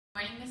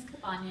Morning, Ms.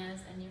 Cabañas,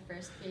 and your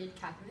first period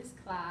calculus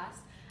class.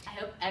 I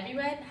hope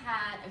everyone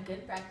had a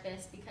good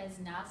breakfast because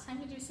now it's time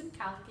to do some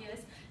calculus,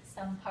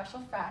 some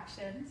partial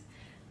fractions.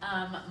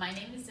 My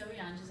name is Zoe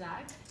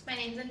Anjazak. My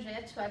name is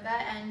Andrea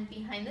Chuega, and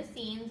behind the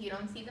scenes, you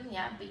don't see them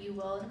yet, but you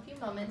will in a few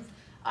moments,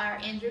 are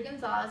Andrew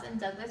Gonzalez and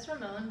Douglas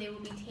Ramon. They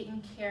will be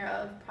taking care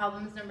of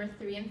problems number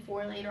 3 and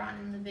 4 later on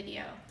in the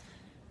video.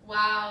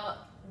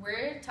 While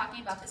we're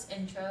talking about this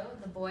intro,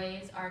 the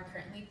boys are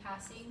currently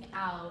passing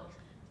out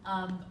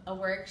a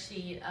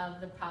worksheet of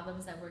the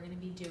problems that we're going to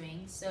be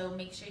doing. So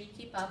make sure you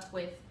keep up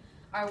with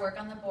our work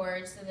on the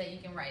board so that you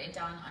can write it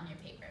down on your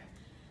paper.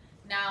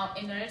 Now,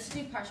 in order to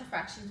do partial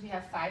fractions, we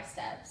have 5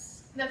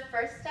 steps. The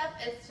first step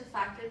is to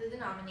factor the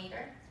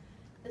denominator.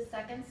 The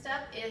second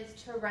step is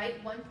to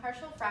write one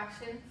partial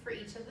fraction for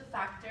each of the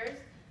factors.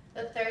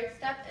 The third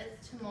step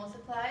is to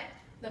multiply.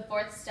 The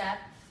fourth step,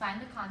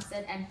 find the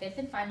constant, and fifth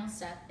and final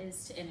step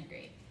is to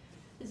integrate.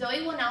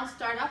 Zoe will now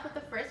start off with the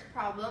first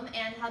problem,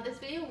 and how this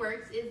video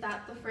works is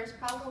that the first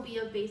problem will be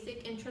a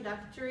basic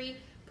introductory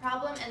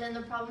problem, and then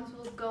the problems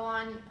will go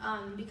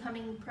on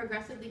becoming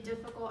progressively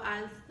difficult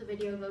as the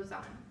video goes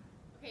on.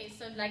 Okay,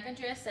 so like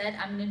Andrea said,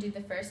 I'm going to do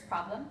the first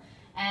problem,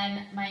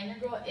 and my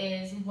integral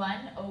is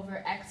 1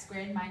 over x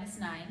squared minus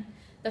 9.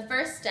 The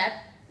first step,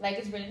 like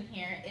is written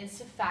here, is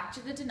to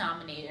factor the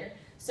denominator.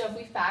 So if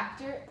we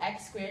factor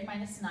x squared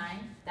minus 9,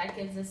 that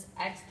gives us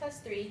x plus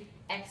 3,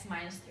 x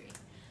minus 3.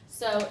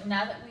 So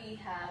now that we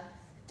have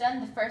done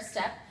the first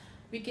step,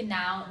 we can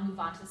now move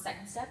on to the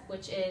second step,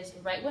 which is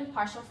write one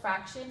partial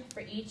fraction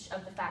for each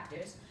of the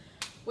factors,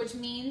 which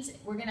means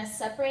we're going to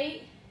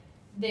separate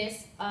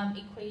this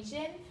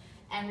equation,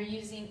 and we're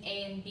using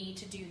a and b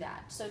to do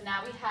that. So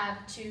now we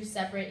have 2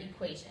 separate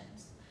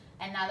equations.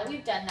 And now that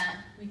we've done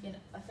that, we can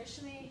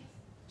officially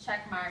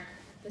check mark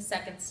the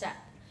second step.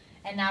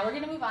 And now we're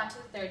going to move on to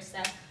the third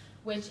step,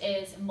 which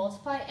is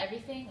multiply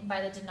everything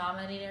by the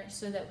denominator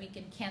so that we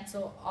can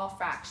cancel all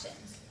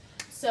fractions.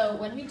 So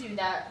when we do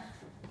that,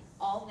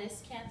 all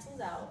this cancels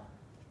out.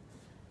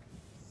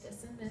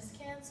 This and this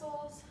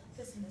cancels.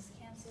 This and this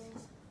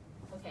cancels.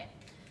 Okay.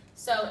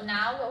 So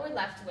now what we're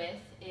left with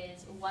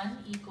is 1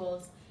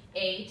 equals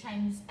a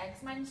times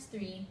x minus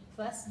 3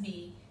 plus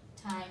b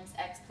times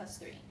x plus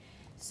 3.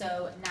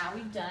 So now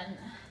we've done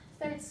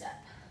the third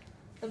step.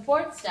 The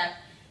fourth step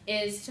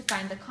is to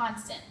find the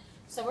constant.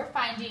 So we're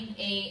finding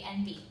a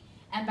and b.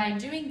 And by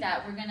doing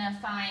that, we're going to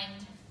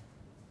find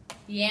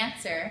the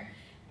answer,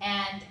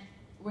 and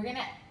we're going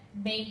to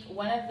make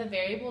one of the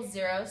variables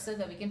 0 so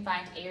that we can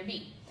find a or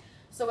b.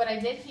 So what I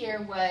did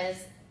here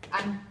was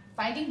I'm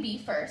finding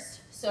b first,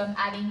 so I'm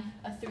adding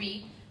a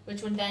 3,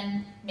 which would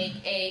then make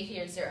a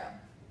here 0.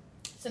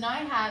 So now I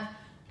have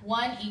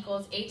 1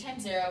 equals a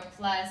times 0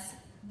 plus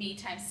b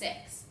times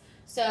 6.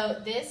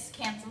 So this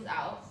cancels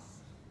out,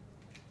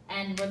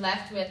 and we're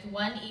left with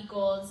 1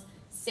 equals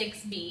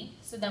 6b.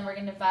 So then we're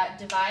going to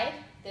divide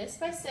this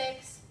by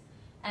 6,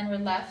 and we're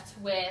left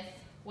with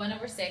 1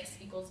 over 6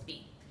 equals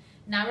b.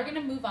 Now we're going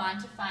to move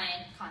on to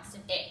find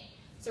constant a.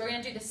 So we're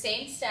going to do the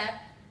same step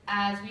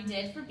as we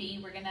did for b.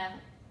 We're going to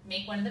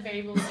make one of the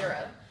variables 0.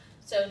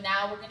 So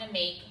now we're going to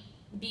make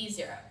b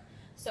 0.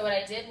 So what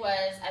I did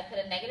was I put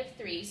a negative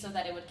 3 so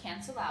that it would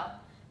cancel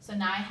out. So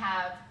now I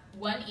have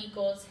 1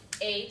 equals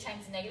a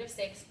times negative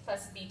 6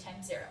 plus b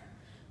times 0,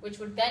 which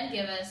would then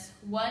give us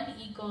 1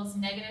 equals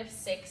negative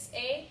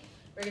 6a.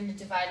 We're going to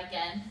divide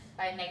again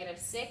by negative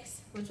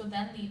 6, which will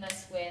then leave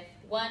us with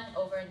 1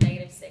 over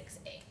negative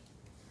 6a.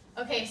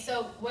 Okay,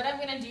 so what I'm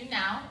going to do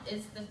now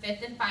is the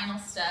fifth and final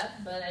step,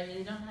 but I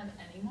really don't have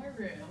any more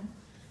room.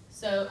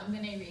 So I'm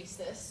going to erase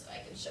this so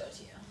I can show it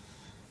to you.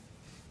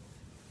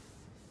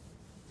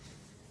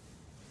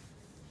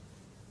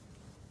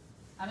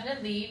 I'm going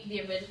to leave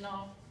the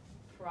original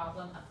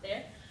problem up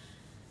there.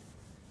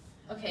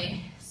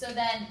 Okay, so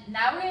then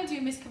now we're going to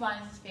do Ms.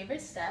 Cabañas'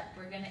 favorite step.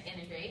 We're going to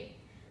integrate.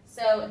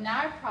 So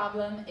now our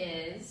problem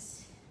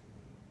is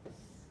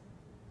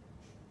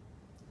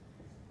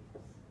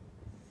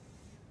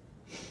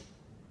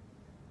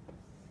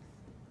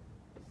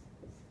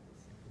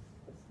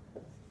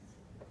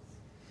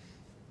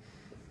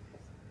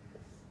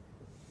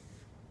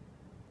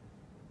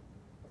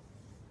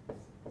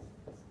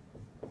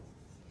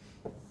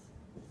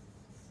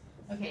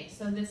okay,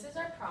 so this is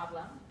our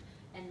problem,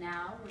 and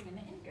now we're going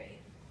to integrate.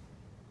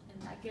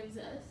 And that gives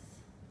us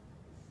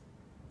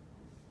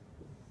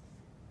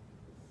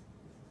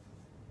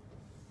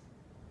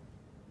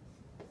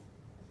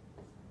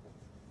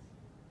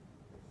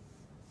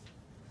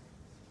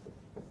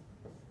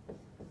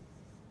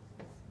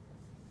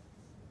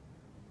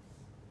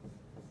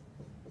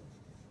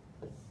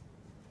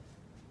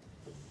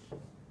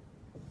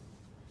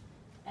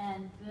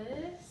and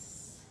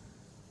this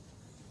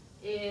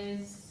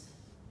is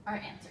our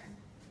answer.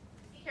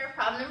 Here,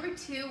 problem number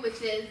 2,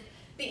 which is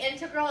the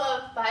integral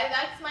of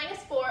 5x minus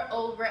 4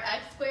 over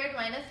x squared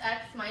minus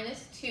x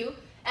minus 2.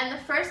 And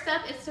the first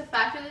step is to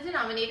factor the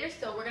denominator,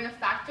 so we're going to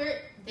factor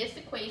this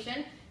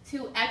equation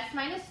to x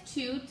minus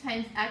 2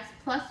 times x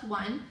plus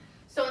 1.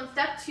 So in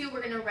step 2,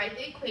 we're going to write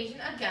the equation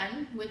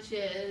again, which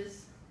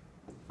is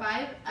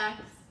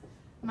 5x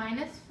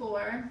minus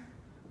 4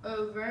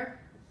 over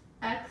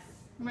x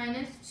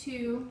minus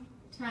 2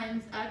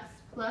 times x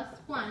plus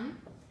 1.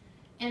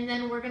 And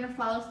then we're going to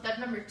follow step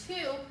number 2,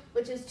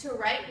 which is to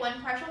write one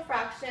partial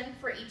fraction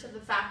for each of the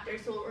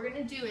factors. So what we're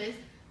going to do is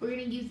we're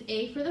going to use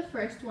a for the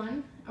first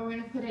one, and we're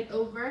going to put it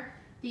over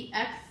the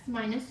x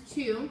minus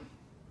 2.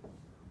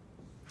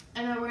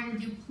 And then we're going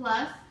to do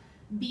plus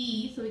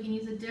b, so we can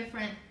use a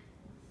different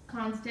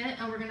constant,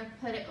 and we're going to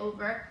put it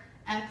over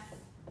x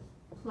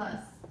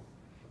plus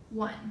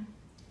 1.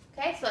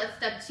 Okay, so that's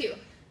step 2.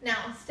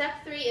 Now,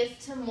 step 3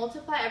 is to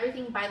multiply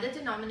everything by the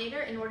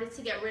denominator in order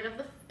to get rid of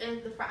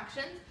the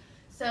fractions.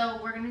 So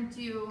we're going to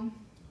do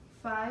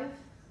 5x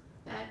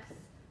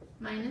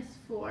minus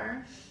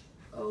 4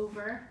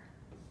 over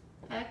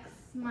x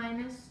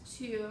minus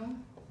 2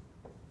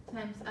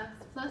 times x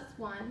plus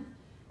 1. And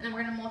then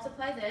we're going to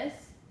multiply this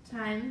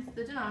times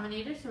the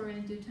denominator. So we're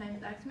going to do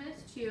times x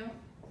minus 2,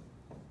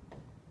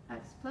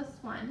 x plus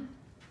 1.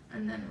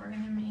 And then we're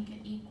going to make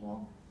it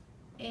equal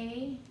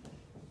a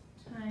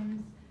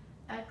times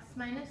x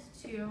minus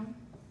 2,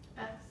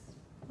 x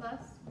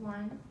plus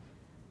 1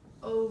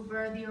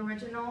 over the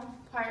original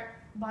part,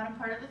 bottom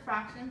part of the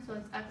fraction, so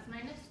it's x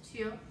minus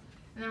 2.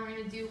 And then we're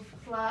going to do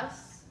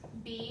plus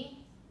b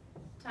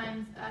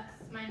times x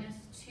minus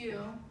 2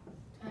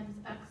 times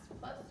x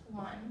plus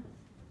 1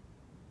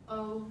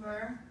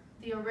 over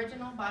the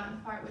original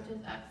bottom part, which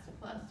is x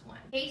plus 1.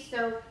 Okay,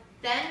 so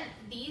then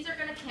these are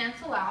going to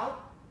cancel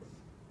out.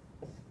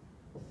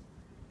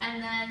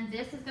 And then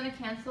this is going to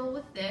cancel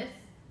with this.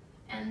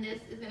 And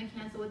this is going to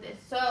cancel with this.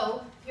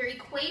 So your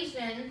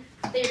equation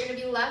that you're going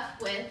to be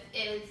left with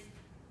is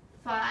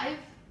 5x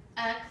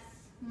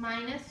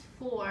minus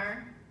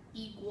 4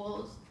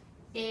 equals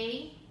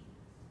a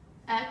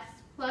x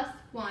plus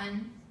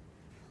 1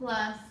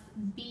 plus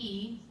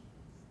b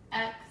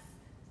x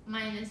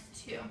minus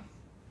 2. So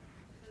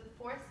the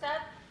fourth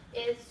step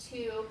is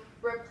to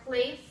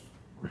replace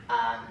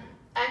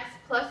x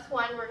plus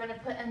 1. We're going to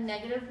put a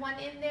negative 1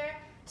 in there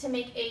to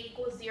make a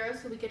equals 0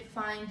 so we could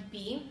find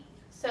b.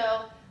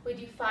 So we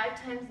do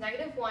 5 times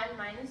negative 1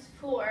 minus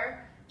 4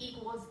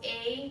 equals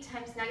a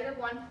times negative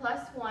 1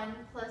 plus 1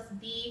 plus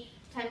b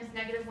times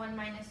negative 1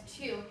 minus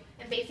 2.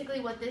 And basically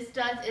what this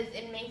does is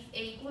it makes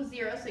a equals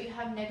 0, so you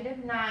have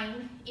negative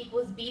 9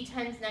 equals b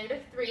times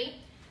negative 3.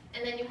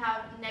 And then you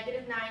have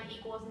negative 9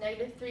 equals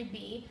negative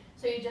 3b.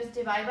 So you just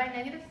divide by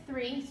negative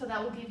 3, so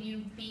that will give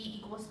you b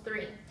equals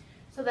 3.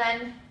 So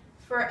then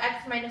for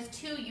x minus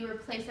 2, you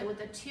replace it with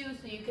a 2,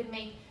 so you can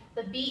make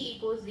the b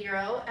equals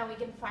 0, and we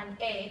can find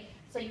a.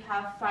 So you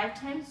have 5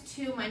 times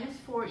 2 minus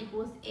 4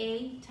 equals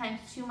a times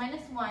 2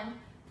 minus 1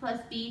 plus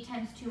b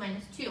times 2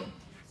 minus 2.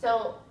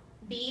 So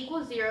b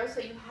equals 0, so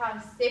you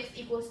have 6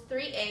 equals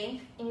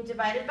 3a, and you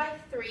divide it by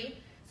 3,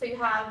 so you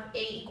have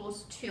a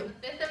equals 2.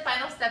 The fifth and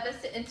final step is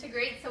to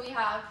integrate, so we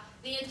have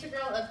the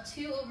integral of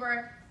 2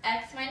 over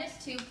x minus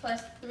 2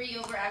 plus 3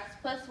 over x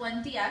plus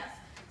 1 dx.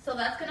 So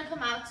that's going to come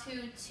out to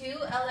 2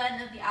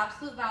 ln of the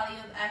absolute value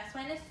of x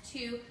minus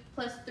 2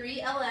 plus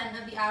 3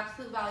 ln of the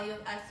absolute value of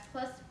x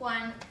plus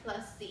 1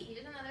 plus c.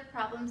 Here's another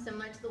problem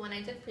similar to the one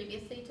I did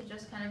previously to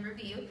just kind of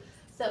review.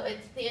 So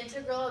it's the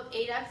integral of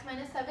 8x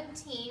minus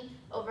 17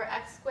 over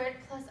x squared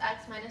plus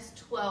x minus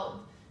 12.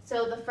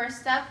 So the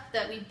first step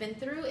that we've been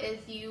through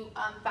is you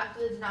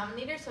factor the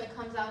denominator, so it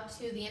comes out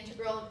to the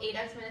integral of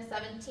 8x minus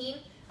 17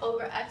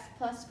 over x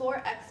plus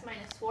 4, x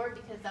minus 4,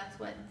 because that's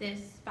what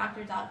this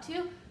factors out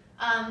to.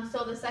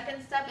 So the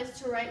second step is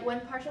to write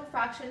one partial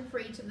fraction for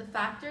each of the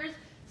factors.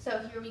 So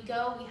here we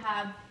go. We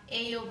have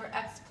a over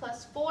x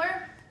plus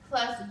 4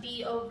 plus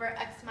b over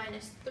x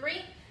minus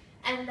 3.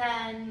 And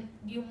then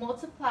you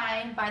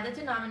multiply by the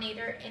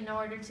denominator in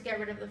order to get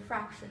rid of the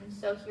fractions.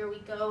 So here we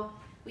go.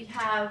 We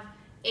have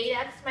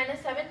 8x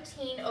minus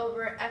 17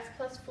 over x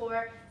plus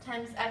 4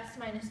 times x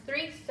minus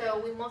 3. So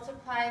we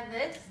multiply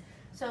this.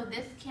 So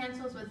this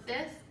cancels with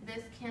this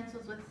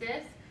cancels with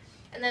this.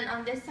 And then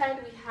on this side,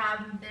 we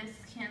have this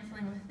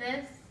canceling with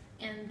this,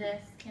 and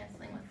this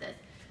canceling with this.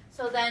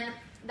 So then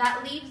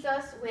that leaves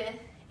us with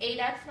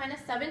 8x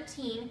minus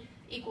 17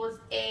 equals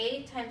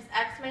a times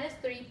x minus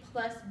 3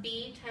 plus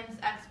b times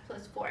x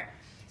plus 4.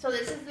 So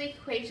this is the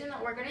equation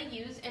that we're going to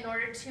use in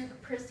order to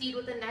proceed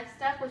with the next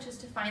step, which is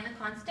to find the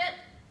constant.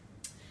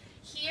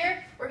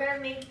 Here, we're going to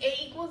make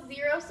a equals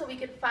 0 so we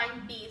can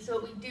find b. So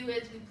what we do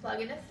is we plug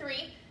in a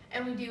 3,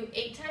 and we do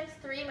 8 times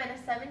 3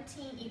 minus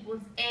 17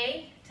 equals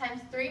a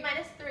times 3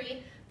 minus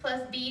 3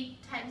 plus b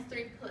times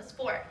 3 plus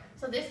 4.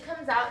 So this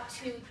comes out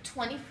to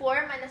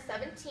 24 minus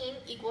 17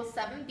 equals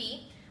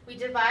 7b. We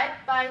divide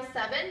by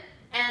 7,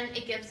 and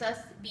it gives us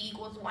b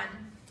equals 1.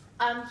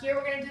 Here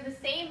we're going to do the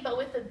same, but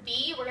with a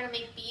b, we're going to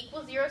make b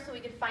equals 0 so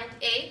we can find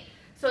a.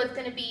 So it's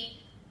going to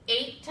be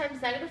 8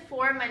 times negative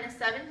 4 minus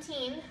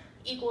 17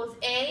 equals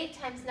a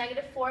times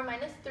negative 4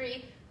 minus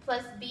 3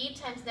 plus b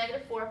times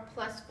negative 4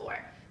 plus 4.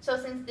 So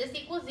since this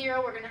equals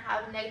 0, we're going to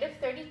have negative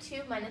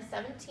 32 minus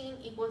 17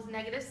 equals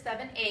negative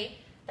 7a.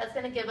 That's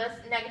going to give us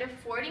negative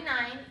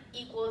 49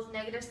 equals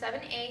negative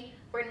 7a.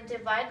 We're going to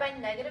divide by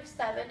negative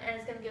 7, and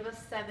it's going to give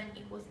us 7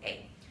 equals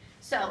a.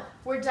 So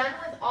we're done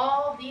with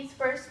all these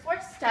first 4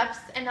 steps,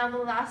 and now the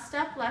last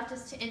step left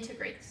is to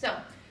integrate. So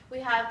we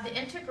have the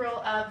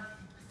integral of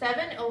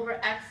 7 over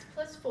x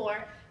plus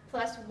 4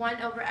 plus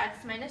 1 over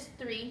x minus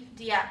 3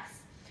 dx.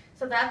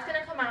 So that's going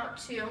to come out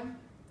to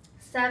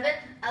 7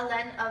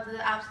 ln of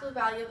the absolute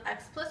value of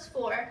x plus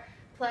 4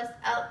 plus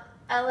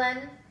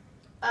ln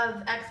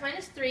of x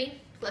minus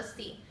 3 plus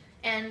c.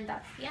 And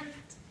that's the end.